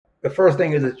The first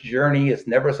thing is it's a journey. It's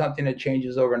never something that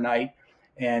changes overnight.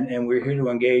 And we're here to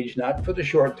engage not for the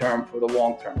short term, for the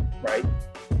long term, right?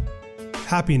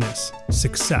 Happiness,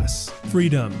 success,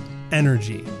 freedom,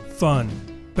 energy, fun,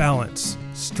 balance,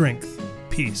 strength,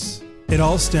 peace. It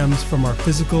all stems from our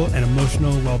physical and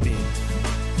emotional well-being.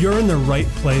 You're in the right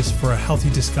place for a healthy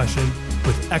discussion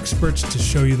with experts to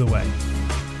show you the way.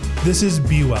 This is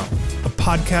Be Well, a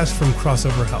podcast from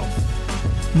Crossover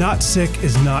Health. Not sick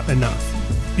is not enough.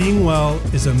 Being well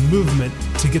is a movement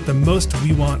to get the most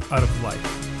we want out of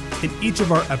life. In each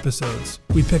of our episodes,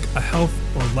 we pick a health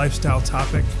or lifestyle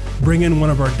topic, bring in one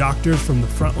of our doctors from the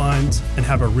front lines, and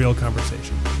have a real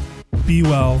conversation. Be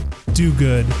well, do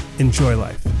good, enjoy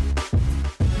life.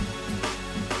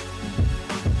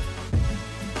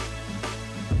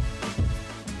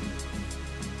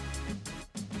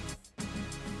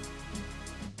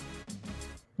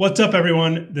 What's up,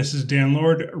 everyone? This is Dan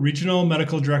Lord, Regional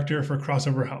Medical Director for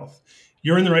Crossover Health.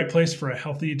 You're in the right place for a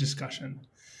healthy discussion.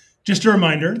 Just a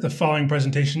reminder, the following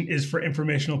presentation is for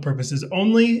informational purposes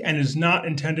only and is not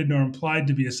intended nor implied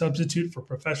to be a substitute for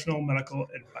professional medical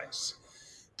advice.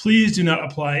 Please do not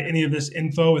apply any of this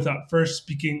info without first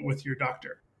speaking with your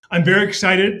doctor. I'm very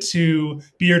excited to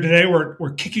be here today.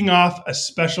 We're kicking off a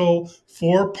special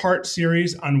 4-part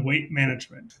series on weight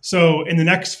management. So in the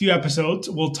next few episodes,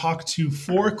 we'll talk to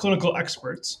 4 clinical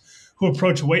experts who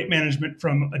approach weight management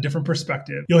from a different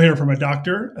perspective. You'll hear from a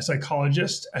doctor, a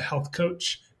psychologist, a health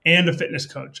coach, and a fitness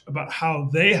coach about how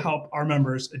they help our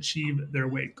members achieve their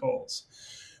weight goals.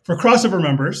 For Crossover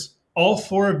members, all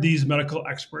 4 of these medical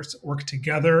experts work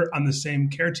together on the same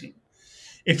care team.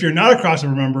 If you're not a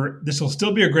Crossover member, this will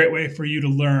still be a great way for you to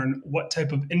learn what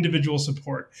type of individual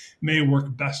support may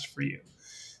work best for you.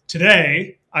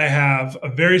 Today, I have a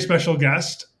very special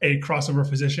guest, a Crossover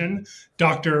physician,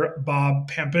 Dr. Bob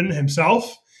Pampin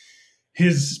himself.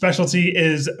 His specialty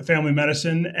is family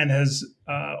medicine and has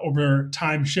over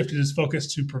time shifted his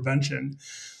focus to prevention.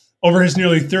 Over his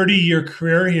nearly 30-year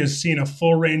career, he has seen a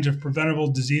full range of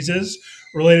preventable diseases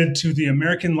related to the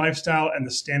American lifestyle and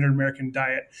the standard American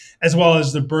diet, as well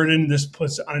as the burden this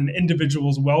puts on an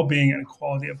individual's well-being and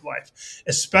quality of life,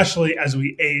 especially as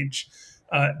we age.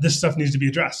 This stuff needs to be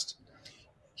addressed.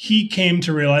 He came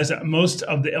to realize that most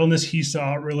of the illness he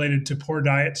saw related to poor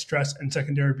diet, stress, and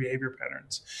secondary behavior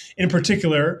patterns. In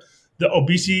particular, the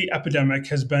obesity epidemic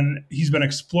he's been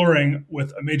exploring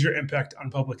with a major impact on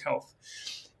public health.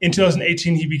 In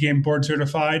 2018, he became board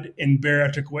certified in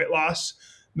bariatric weight loss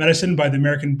medicine by the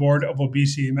American Board of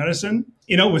Obesity Medicine.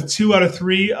 You know, with 2 out of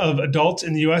 3 of adults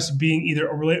in the U.S. being either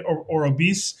overweight or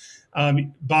obese,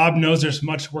 Bob knows there's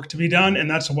much work to be done, and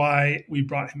that's why we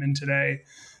brought him in today.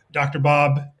 Dr.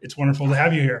 Bob, it's wonderful to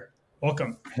have you here.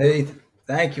 Welcome. Hey,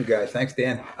 thank you, guys. Thanks,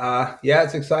 Dan. Yeah,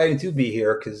 it's exciting to be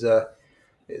here because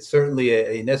it's certainly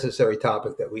a necessary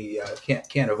topic that we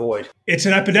can't avoid. It's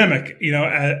an epidemic,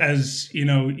 as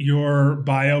your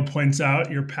bio points out.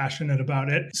 You're passionate about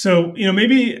it. So,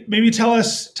 maybe tell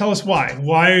us why.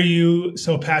 Why are you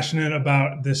so passionate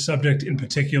about this subject in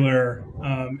particular,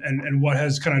 and what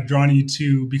has kind of drawn you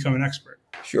to become an expert?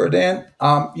 Sure, Dan.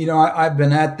 I've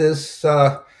been at this,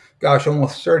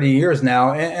 almost 30 years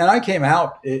now, and I came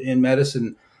out in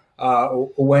medicine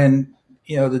when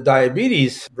the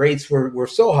diabetes rates were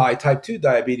so high, type 2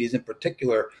 diabetes in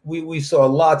particular. We saw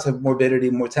lots of morbidity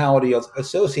and mortality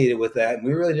associated with that, and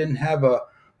we really didn't have a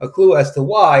clue as to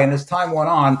why. And as time went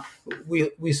on,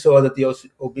 we saw that the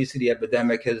obesity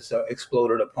epidemic has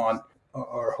exploded upon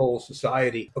our whole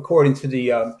society. According to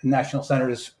the National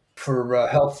Centers for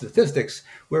Health Statistics,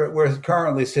 we're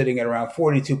currently sitting at around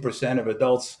 42% of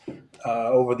adults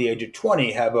over the age of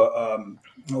 20 have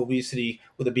obesity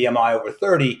with a BMI over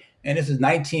 30. And this is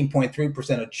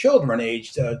 19.3% of children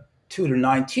aged 2 to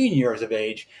 19 years of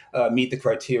age meet the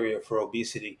criteria for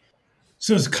obesity.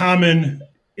 So it's common,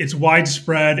 it's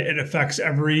widespread, it affects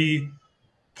every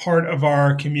part of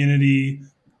our community,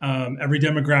 every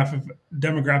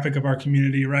demographic of our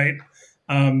community, right?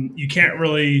 You can't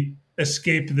really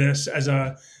escape this as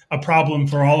a problem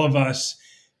for all of us.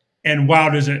 And wow,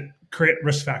 does it create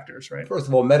risk factors, right? First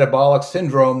of all, metabolic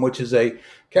syndrome, which is a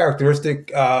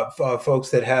characteristic of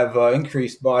folks that have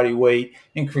increased body weight,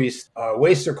 increased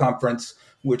waist circumference,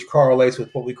 which correlates with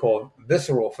what we call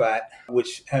visceral fat,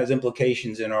 which has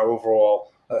implications in our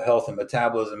overall health and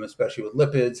metabolism, especially with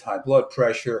lipids, high blood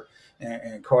pressure,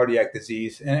 and cardiac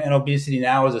disease. And obesity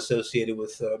now is associated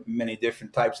with many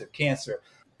different types of cancer.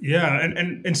 Yeah.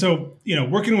 And so,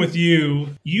 working with you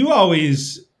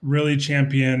always really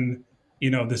champion,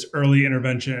 this early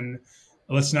intervention.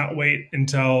 Let's not wait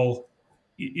until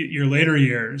your later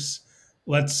years.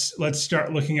 Let's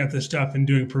start looking at this stuff and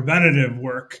doing preventative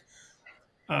work.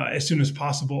 as soon as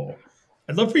possible.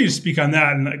 I'd love for you to speak on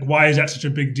that and like why is that such a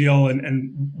big deal,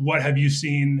 and what have you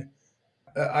seen?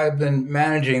 I've been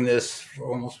managing this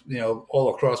for almost,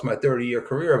 all across my 30-year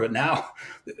career, but now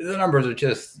the numbers are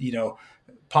just,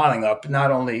 piling up,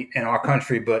 not only in our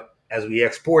country, but as we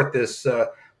export this,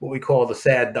 what we call the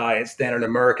SAD diet, standard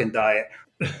American diet.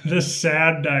 The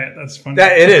sad diet. That's funny.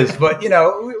 That it is, but we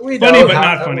Funny, know but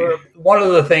not funny. one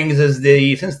of the things is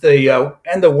since the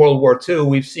end of World War II,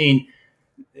 we've seen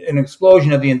an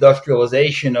explosion of the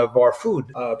industrialization of our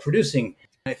food producing.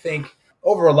 I think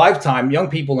over a lifetime, young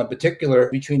people in particular,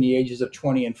 between the ages of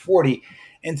 20 and 40,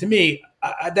 and to me,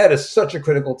 that is such a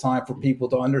critical time for people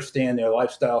to understand their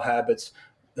lifestyle habits,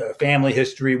 family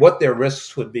history, what their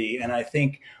risks would be. And I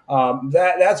think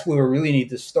that's where we really need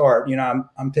to start.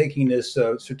 I'm taking this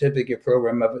certificate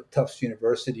program up at Tufts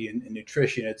University in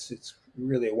nutrition. It's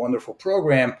really a wonderful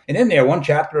program. And in there, one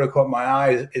chapter that caught my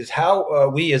eye is how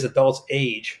we as adults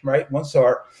age, right? Once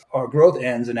our growth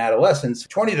ends in adolescence,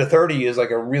 20 to 30 is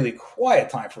like a really quiet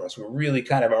time for us. We're really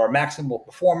kind of our maximal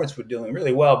performance. We're doing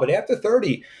really well. But after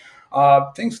 30,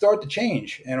 things start to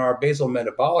change and our basal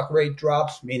metabolic rate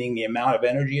drops, meaning the amount of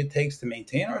energy it takes to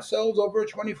maintain ourselves over a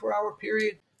 24-hour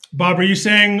period. Bob, are you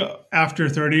saying after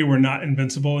 30, we're not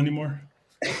invincible anymore?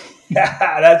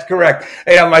 That's correct.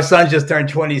 My son just turned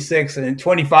 26, and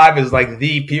 25 is like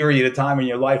the period of time in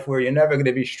your life where you're never going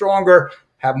to be stronger,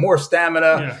 have more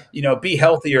stamina, be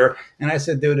healthier. And I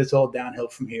said, dude, it's all downhill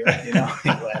from here. He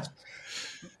laughed.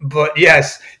 But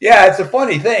yes, it's a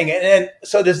funny thing. And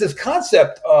so there's this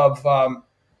concept of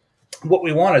what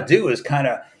we want to do is kind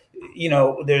of,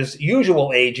 there's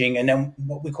usual aging and then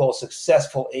what we call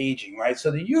successful aging, right? So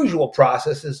the usual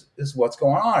process is what's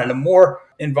going on. And the more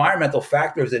environmental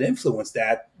factors that influence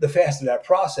that, the faster that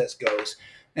process goes.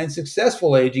 And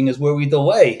successful aging is where we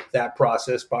delay that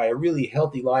process by a really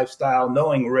healthy lifestyle,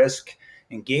 knowing risk,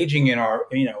 engaging in our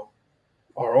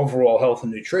overall health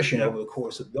and nutrition over the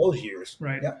course of those years.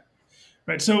 Right. Yeah.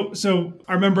 Right. So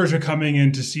our members are coming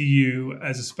in to see you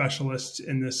as a specialist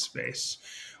in this space.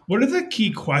 What are the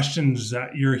key questions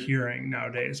that you're hearing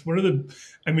nowadays? What are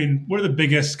the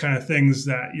biggest kind of things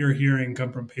that you're hearing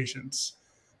come from patients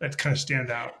that kind of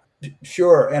stand out?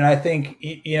 Sure, and I think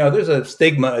there's a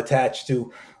stigma attached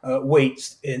to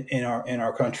weight in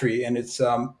our country, and it's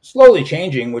slowly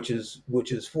changing, which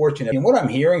is fortunate. And what I'm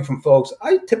hearing from folks,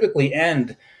 I typically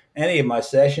end any of my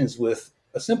sessions with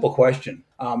a simple question.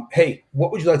 Hey,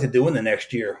 what would you like to do in the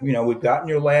next year? We've gotten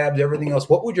your labs, everything else.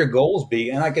 What would your goals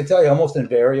be? And I can tell you almost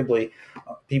invariably,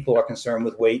 people are concerned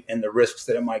with weight and the risks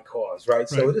that it might cause, right?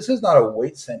 So this is not a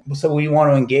weight center. So we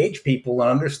want to engage people in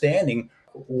understanding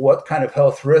what kind of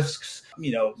health risks,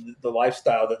 the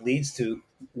lifestyle that leads to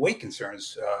weight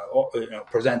concerns,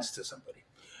 presents to somebody.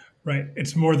 Right.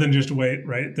 It's more than just weight,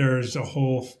 right? There's a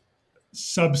whole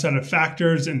subset of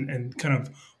factors and kind of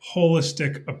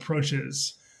holistic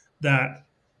approaches that,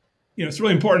 it's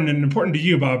really important and important to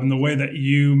you, Bob, in the way that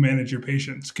you manage your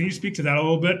patients. Can you speak to that a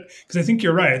little bit? Because I think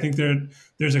you're right. I think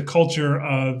there's a culture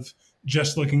of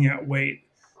just looking at weight,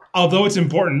 although it's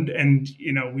important and,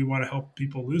 we want to help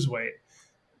people lose weight.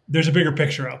 There's a bigger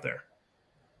picture out there.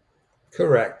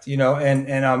 Correct.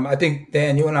 I think,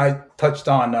 Dan, you and I touched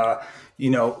on,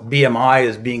 BMI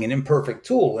as being an imperfect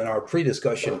tool in our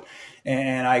pre-discussion.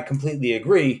 And I completely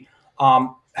agree.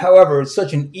 However, it's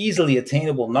such an easily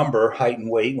attainable number, height and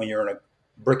weight, when you're in a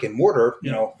brick and mortar,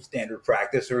 standard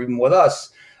practice, or even with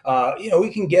us, we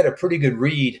can get a pretty good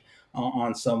read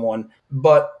on someone.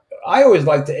 But I always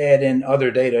like to add in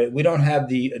other data. We don't have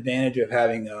the advantage of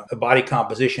having a body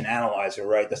composition analyzer,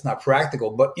 right? That's not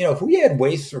practical. But, if we add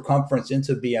waist circumference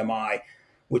into BMI,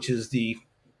 which is the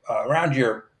around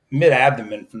your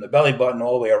mid-abdomen from the belly button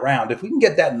all the way around, if we can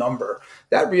get that number,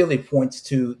 that really points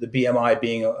to the BMI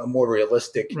being a more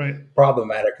realistic,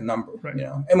 problematic number. Right.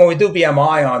 And when we do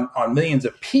BMI on millions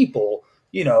of people,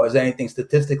 as anything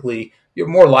statistically, you're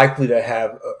more likely to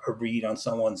have a read on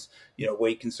someone's,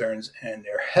 weight concerns and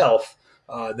their health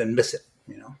than miss it.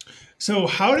 So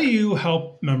how do you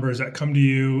help members that come to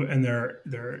you and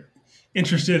they're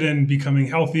interested in becoming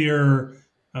healthier?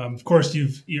 Of course,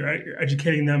 you're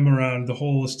educating them around the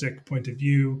holistic point of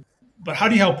view, but how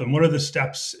do you help them? What are the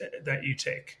steps that you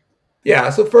take?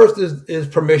 Yeah. So first is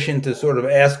permission to sort of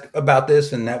ask about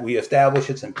this and that we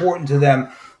establish it's important to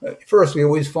them. First, we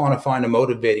always want to find a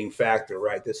motivating factor,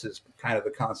 right? This is kind of the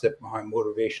concept behind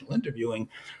motivational interviewing.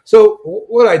 So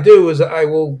what I do is I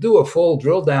will do a full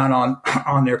drill down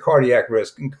on their cardiac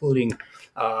risk, including,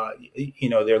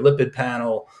 their lipid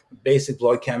panel, basic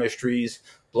blood chemistries,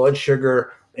 blood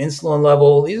sugar, insulin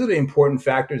level. These are the important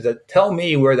factors that tell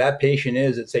me where that patient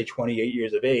is at, say, 28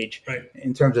 years of age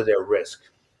in terms of their risk.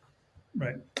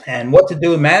 Right. And what to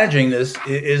do managing this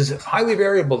is highly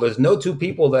variable. There's no two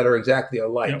people that are exactly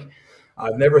alike. Yep.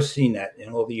 I've never seen that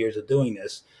in all the years of doing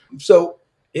this. So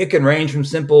it can range from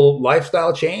simple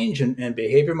lifestyle change and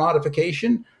behavior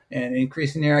modification and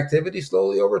increasing their activity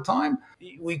slowly over time.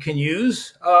 We can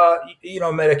use,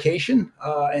 medication,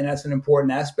 and that's an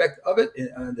important aspect of it.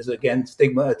 There's, again,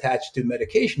 stigma attached to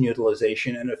medication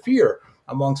utilization and a fear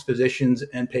amongst physicians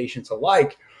and patients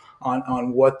alike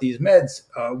on what these meds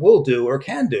will do or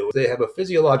can do. They have a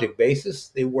physiologic basis.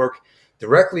 They work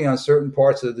directly on certain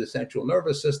parts of the central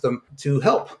nervous system to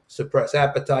help suppress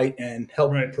appetite and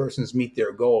help persons meet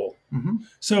their goal. Mm-hmm.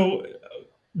 So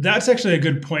that's actually a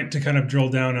good point to kind of drill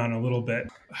down on a little bit.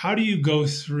 How do you go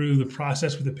through the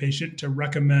process with a patient to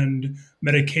recommend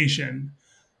medication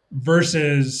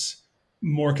versus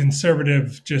more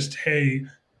conservative, just, hey,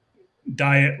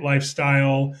 diet,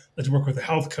 lifestyle, let's work with a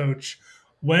health coach?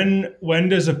 When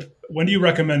do you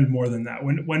recommend more than that?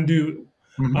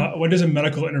 When does a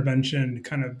medical intervention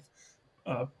kind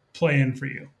of play in for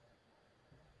you?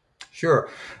 Sure.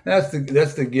 That's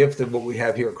the gift of what we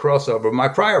have here at Crossover. My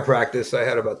prior practice, I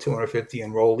had about 250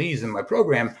 enrollees in my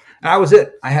program, and I was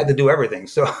it. I had to do everything.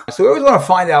 So we always want to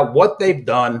find out what they've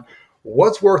done,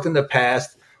 what's worked in the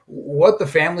past, what the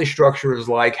family structure is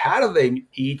like, how do they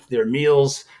eat their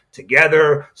meals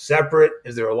together, separate?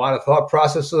 Is there a lot of thought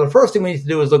process? So the first thing we need to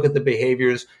do is look at the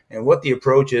behaviors and what the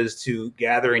approach is to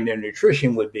gathering their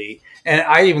nutrition would be. And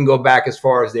I even go back as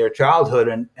far as their childhood,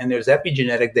 and there's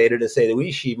epigenetic data to say that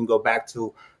we should even go back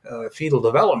to fetal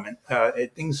development.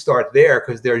 Things start there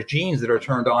because there's genes that are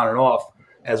turned on and off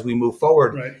as we move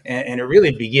forward. Right. And it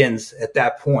really begins at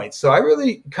that point. So I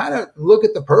really kind of look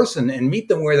at the person and meet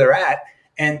them where they're at.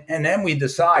 And then we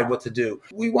decide what to do.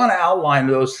 We want to outline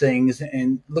those things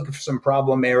and look for some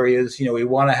problem areas. We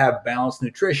want to have balanced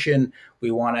nutrition.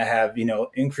 We want to have,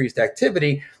 increased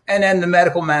activity. And then the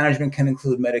medical management can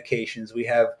include medications. We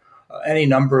have any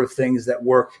number of things that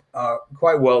work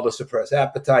quite well to suppress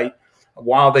appetite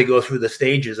while they go through the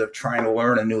stages of trying to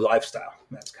learn a new lifestyle.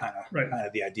 That's kind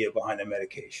of the idea behind the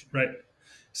medication. Right.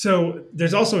 So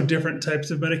there's also different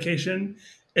types of medication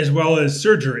as well as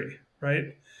surgery,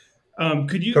 right?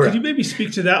 Could you maybe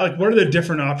speak to that? Like, what are the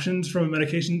different options from a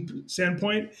medication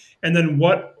standpoint, and then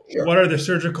what are the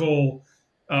surgical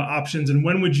options, and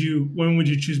when would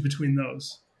you choose between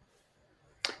those?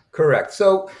 Correct.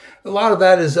 So a lot of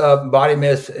that is body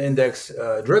mass index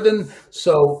driven.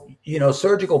 So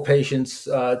surgical patients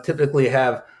typically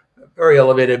have very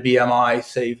elevated BMI,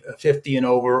 say 50 and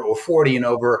over or 40 and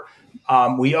over.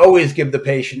 We always give the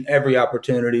patient every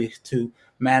opportunity to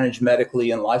manage medically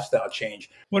and lifestyle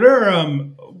change. What are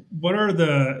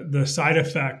the side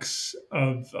effects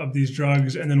of these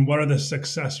drugs, and then what are the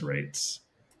success rates?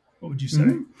 What would you say?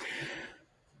 Mm-hmm.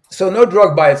 So no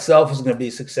drug by itself is going to be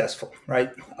successful,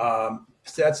 right?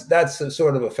 That's a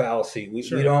sort of a fallacy. We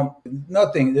don't,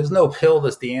 nothing, there's no pill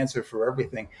that's the answer for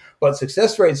everything. But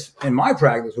success rates in my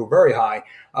practice were very high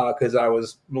because I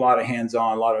was a lot of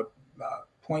hands-on, a lot of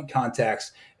point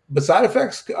contacts. But side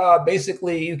effects,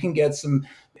 basically, you can get some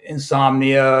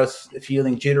insomnia,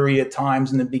 feeling jittery at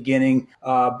times in the beginning,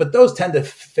 but those tend to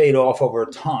fade off over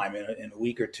time. In a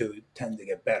week or two, tend to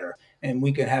get better. And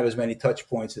we can have as many touch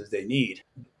points as they need.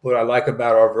 What I like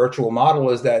about our virtual model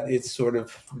is that it's sort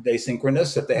of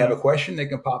asynchronous. If they have a question, they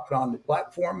can pop it on the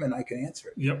platform and I can answer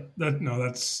it. Yep.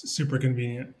 That's super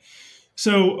convenient.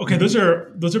 So, okay, those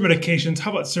are medications.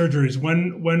 How about surgeries?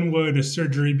 When would a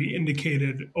surgery be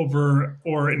indicated over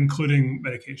or including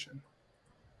medication?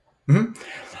 Mm-hmm.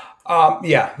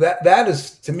 That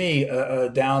is, to me, a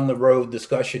down the road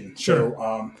discussion. Sure.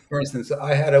 So, for instance,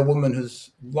 I had a woman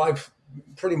whose life,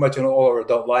 pretty much in all her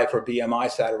adult life, her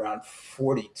BMI sat around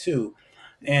 42.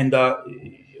 And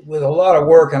with a lot of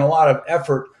work and a lot of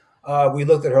effort, we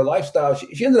looked at her lifestyle.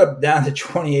 She ended up down to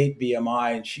 28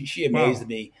 BMI, and she amazed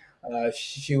me.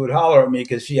 She would holler at me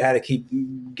because she had to keep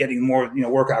getting more,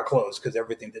 workout clothes because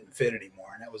everything didn't fit anymore.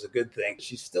 And that was a good thing.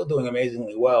 She's still doing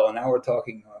amazingly well. And now we're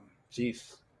talking,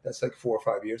 that's like 4 or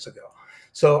 5 years ago.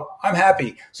 So I'm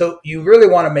happy. So you really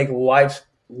want to make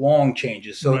lifelong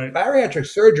changes. So bariatric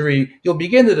surgery, you'll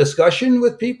begin the discussion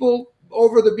with people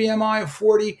over the BMI of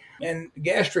 40, and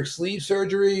gastric sleeve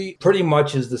surgery pretty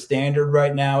much is the standard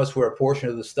right now. It's where a portion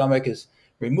of the stomach is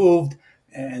removed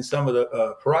and some of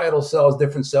the parietal cells,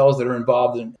 different cells that are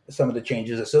involved in some of the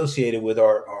changes associated with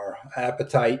our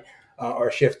appetite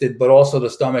are shifted, but also the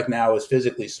stomach now is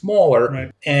physically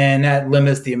smaller, and that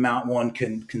limits the amount one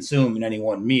can consume in any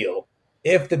one meal.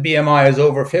 If the BMI is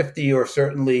over 50 or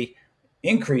certainly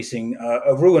increasing,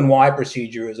 a Roux-en-Y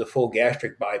procedure is a full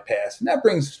gastric bypass, and that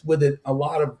brings with it a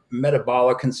lot of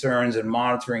metabolic concerns and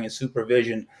monitoring and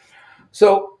supervision.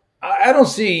 So I don't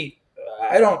see.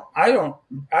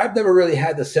 I've never really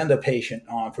had to send a patient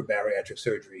on for bariatric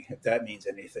surgery, if that means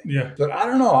anything. Yeah. But I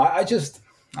don't know. I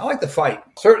like to fight.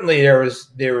 Certainly, there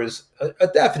is a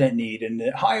definite need, and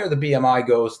the higher the BMI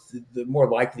goes, the more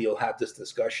likely you'll have this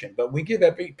discussion. But we give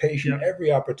every patient Yeah.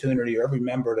 every opportunity, or every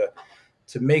member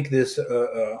to make this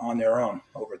on their own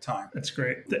over time. That's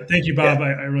great. Thank you, Bob. Yeah.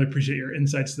 I really appreciate your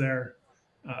insights there.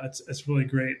 It's really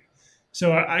great.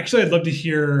 So actually, I'd love to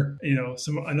hear,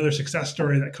 another success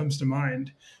story that comes to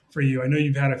mind for you. I know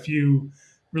you've had a few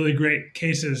really great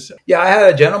cases. Yeah, I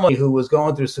had a gentleman who was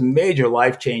going through some major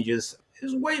life changes.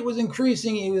 His weight was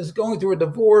increasing. He was going through a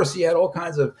divorce. He had all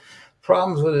kinds of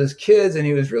problems with his kids, and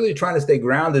he was really trying to stay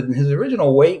grounded. And his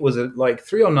original weight was at like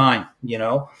 309,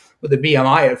 with a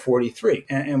BMI at 43.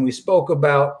 And we spoke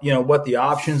about, what the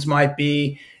options might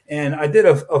be. And I did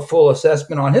a full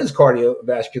assessment on his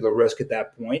cardiovascular risk at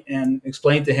that point and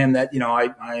explained to him that,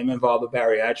 I am involved with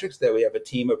bariatrics, that we have a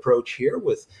team approach here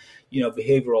with,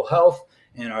 behavioral health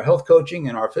and our health coaching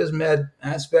and our phys med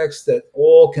aspects that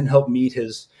all can help meet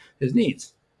his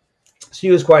needs. So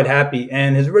he was quite happy.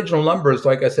 And his original numbers,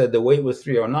 like I said, the weight was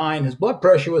 309. His blood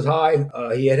pressure was high.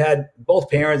 He had both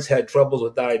parents had troubles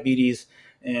with diabetes,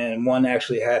 and one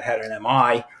actually had an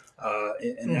MI.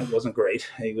 And that wasn't great.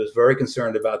 He was very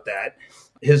concerned about that.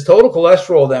 His total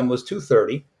cholesterol then was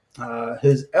 230.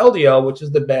 His LDL, which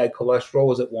is the bad cholesterol,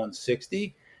 was at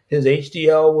 160. His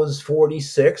HDL was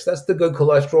 46. That's the good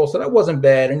cholesterol. So that wasn't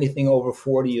bad. Anything over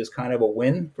 40 is kind of a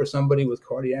win for somebody with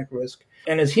cardiac risk.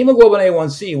 And his hemoglobin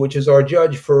A1C, which is our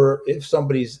judge for if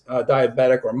somebody's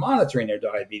diabetic or monitoring their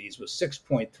diabetes, was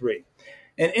 6.3.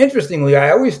 And interestingly,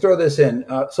 I always throw this in.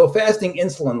 So fasting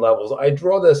insulin levels, I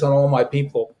draw this on all my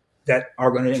people that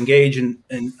are going to engage in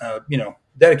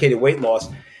dedicated weight loss.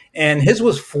 And his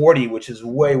was 40, which is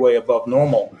way, way above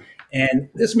normal. And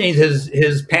this means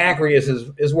his pancreas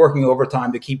is working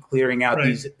overtime to keep clearing out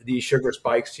these sugar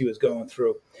spikes he was going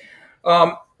through.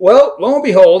 Well, lo and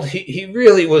behold, he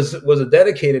really was a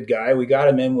dedicated guy. We got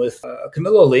him in with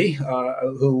Camilla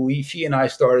Lee, she and I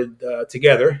started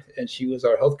together, and she was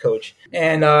our health coach.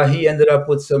 And he ended up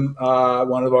with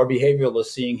one of our behavioralists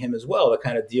seeing him as well to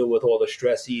kind of deal with all the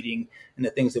stress eating and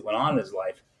the things that went on in his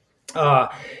life.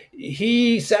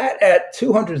 He sat at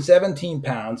 217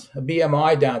 pounds, a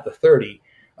BMI down to 30.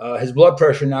 His blood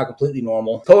pressure now completely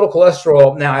normal. Total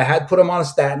cholesterol, now I had put him on a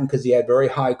statin because he had very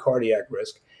high cardiac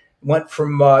risk. Went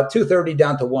from 230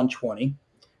 down to 120.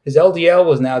 His LDL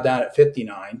was now down at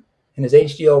 59, and his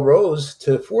HDL rose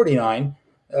to 49.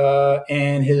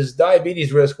 And his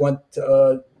diabetes risk went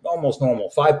almost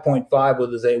normal, 5.5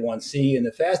 with his A1C, and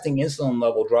the fasting insulin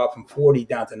level dropped from 40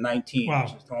 down to 19, Wow.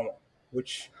 Which is normal,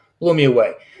 which blew me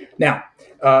away. Now,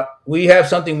 we have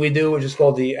something we do, which is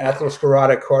called the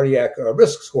atherosclerotic cardiac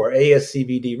risk score.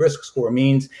 ASCVD risk score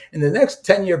means in the next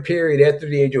 10-year period after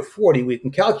the age of 40, we can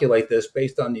calculate this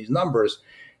based on these numbers.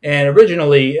 And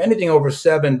originally, anything over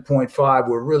 7.5,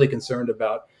 we're really concerned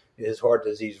about his heart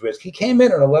disease risk. He came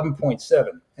in at 11.7,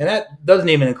 and that doesn't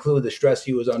even include the stress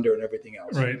he was under and everything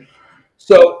else. Right.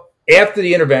 So after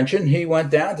the intervention, he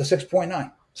went down to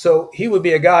 6.9. So he would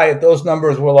be a guy, if those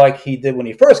numbers were like he did when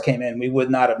he first came in, we would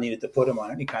not have needed to put him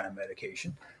on any kind of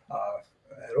medication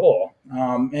at all.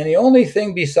 And the only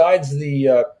thing besides he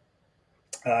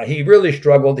really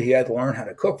struggled. He had to learn how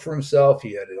to cook for himself.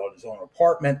 He had his own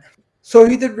apartment. So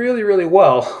he did really, really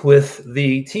well with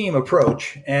the team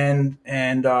approach, and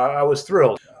I was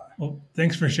thrilled. Well,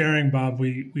 thanks for sharing, Bob.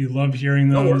 We love hearing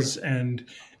those. And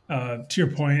to your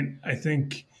point, I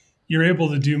think you're able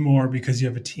to do more because you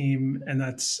have a team, and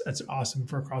that's awesome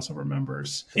for crossover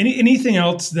members. Anything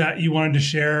else that you wanted to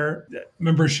share that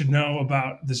members should know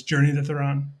about this journey that they're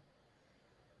on?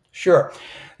 Sure.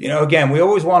 Again, we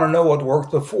always want to know what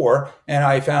worked before, and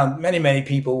I found many, many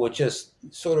people with just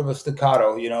sort of a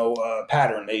staccato,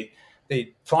 pattern.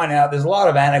 They find out there's a lot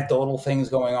of anecdotal things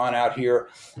going on out here.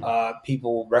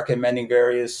 People recommending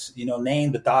various,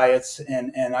 named diets,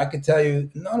 and I could tell you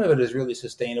none of it is really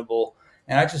sustainable.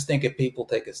 And I just think if people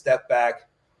take a step back,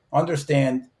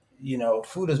 understand,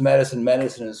 food is medicine,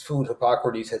 medicine is food,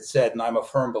 Hippocrates had said, and I'm a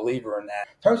firm believer in that.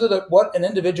 In terms of what an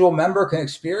individual member can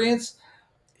experience,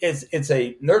 it's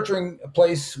a nurturing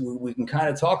place. We can kind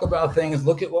of talk about things,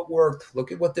 look at what worked,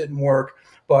 look at what didn't work.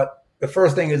 But the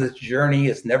first thing is it's a journey.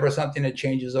 It's never something that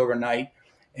changes overnight.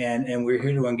 And we're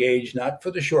here to engage, not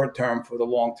for the short term, for the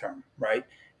long term, right?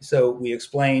 So we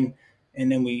explain,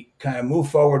 and then we kind of move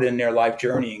forward in their life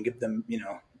journey and give them,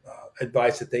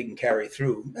 advice that they can carry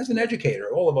through. As an educator,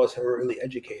 all of us are really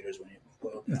educators when you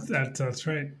boil it down. That's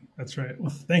right. That's right. Well,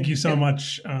 thank you so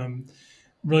much.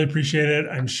 Really appreciate it.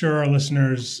 I'm sure our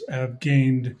listeners have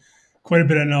gained quite a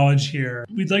bit of knowledge here.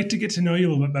 We'd like to get to know you a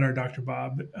little bit better, Dr.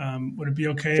 Bob. Would it be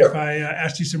okay Sure. if I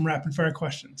asked you some rapid fire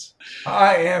questions?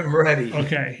 I am ready.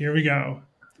 Okay, here we go.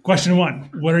 Question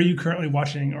 1, what are you currently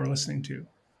watching or listening to?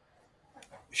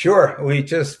 Sure. We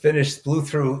just blew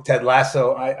through Ted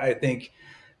Lasso. I think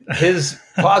his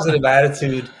positive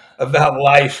attitude about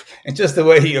life and just the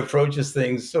way he approaches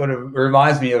things sort of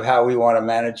reminds me of how we want to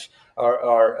manage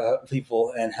our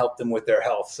people and help them with their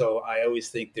health. So I always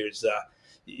think there's,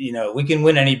 we can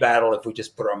win any battle if we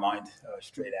just put our mind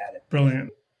straight at it.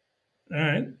 Brilliant.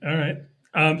 All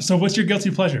right. So what's your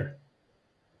guilty pleasure?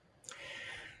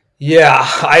 Yeah,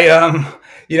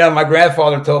 my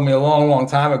grandfather told me a long, long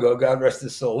time ago, God rest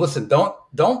his soul, listen,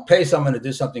 don't pay someone to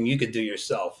do something you could do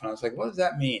yourself. And I was like, what does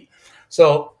that mean?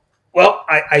 So, well,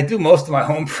 I do most of my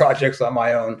home projects on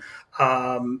my own.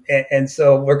 And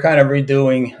so we're kind of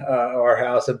redoing our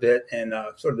house a bit in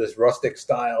sort of this rustic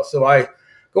style. So I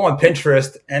go on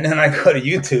Pinterest and then I go to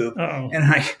YouTube. Uh-oh. And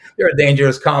they're a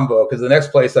dangerous combo because the next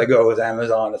place I go is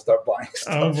Amazon to start buying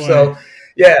stuff. Oh, boy. So,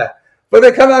 yeah. But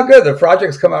they come out good. The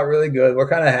projects come out really good. We're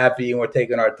kind of happy and we're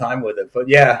taking our time with it. But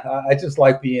yeah, I just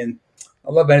like I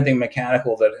love anything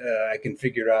mechanical that I can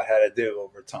figure out how to do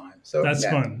over time. So that's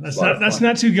fun. That's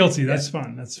not too guilty. That's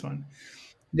fun. That's fun.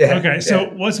 Yeah. Okay.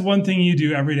 So what's one thing you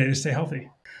do every day to stay healthy?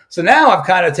 So now I've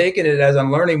kind of taken it as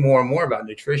I'm learning more and more about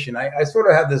nutrition. I sort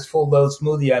of have this full load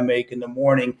smoothie I make in the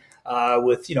morning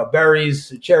with,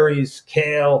 berries, cherries,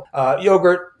 kale,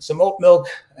 yogurt, some oat milk,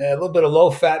 a little bit of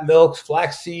low fat milk,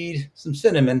 flaxseed, some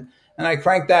cinnamon. And I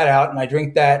crank that out and I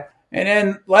drink that. And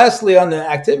then lastly, on the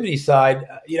activity side,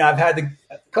 I've had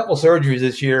a couple surgeries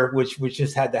this year, which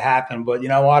just had to happen. But you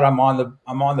know what? I'm on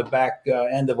the back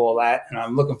end of all that. And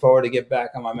I'm looking forward to get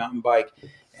back on my mountain bike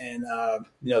and,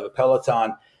 the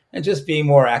Peloton. And just being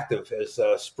more active as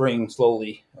spring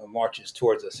slowly marches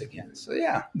towards us again. So,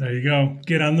 yeah. There you go.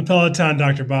 Get on the Peloton,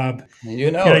 Dr. Bob.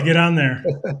 Gotta get on there.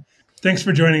 Thanks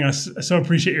for joining us. I so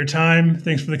appreciate your time.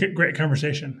 Thanks for the great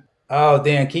conversation. Oh,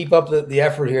 Dan, keep up the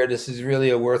effort here. This is really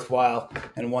a worthwhile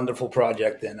and wonderful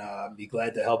project. And I'll be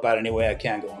glad to help out any way I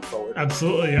can going forward.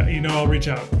 Absolutely. I'll reach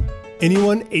out.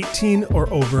 Anyone 18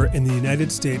 or over in the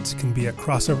United States can be a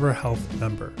Crossover Health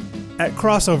member. At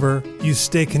Crossover, you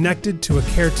stay connected to a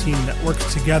care team that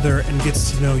works together and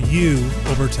gets to know you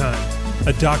over time.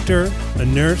 A doctor, a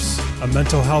nurse, a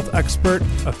mental health expert,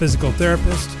 a physical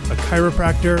therapist, a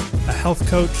chiropractor, a health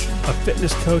coach, a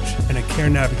fitness coach, and a care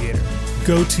navigator.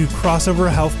 Go to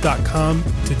crossoverhealth.com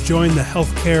to join the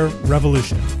healthcare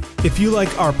revolution. If you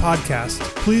like our podcast,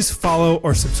 please follow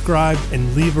or subscribe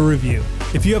and leave a review.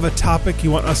 If you have a topic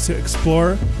you want us to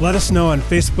explore, let us know on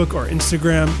Facebook or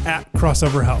Instagram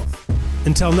 @CrossoverHealth.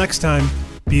 Until next time,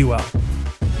 be well.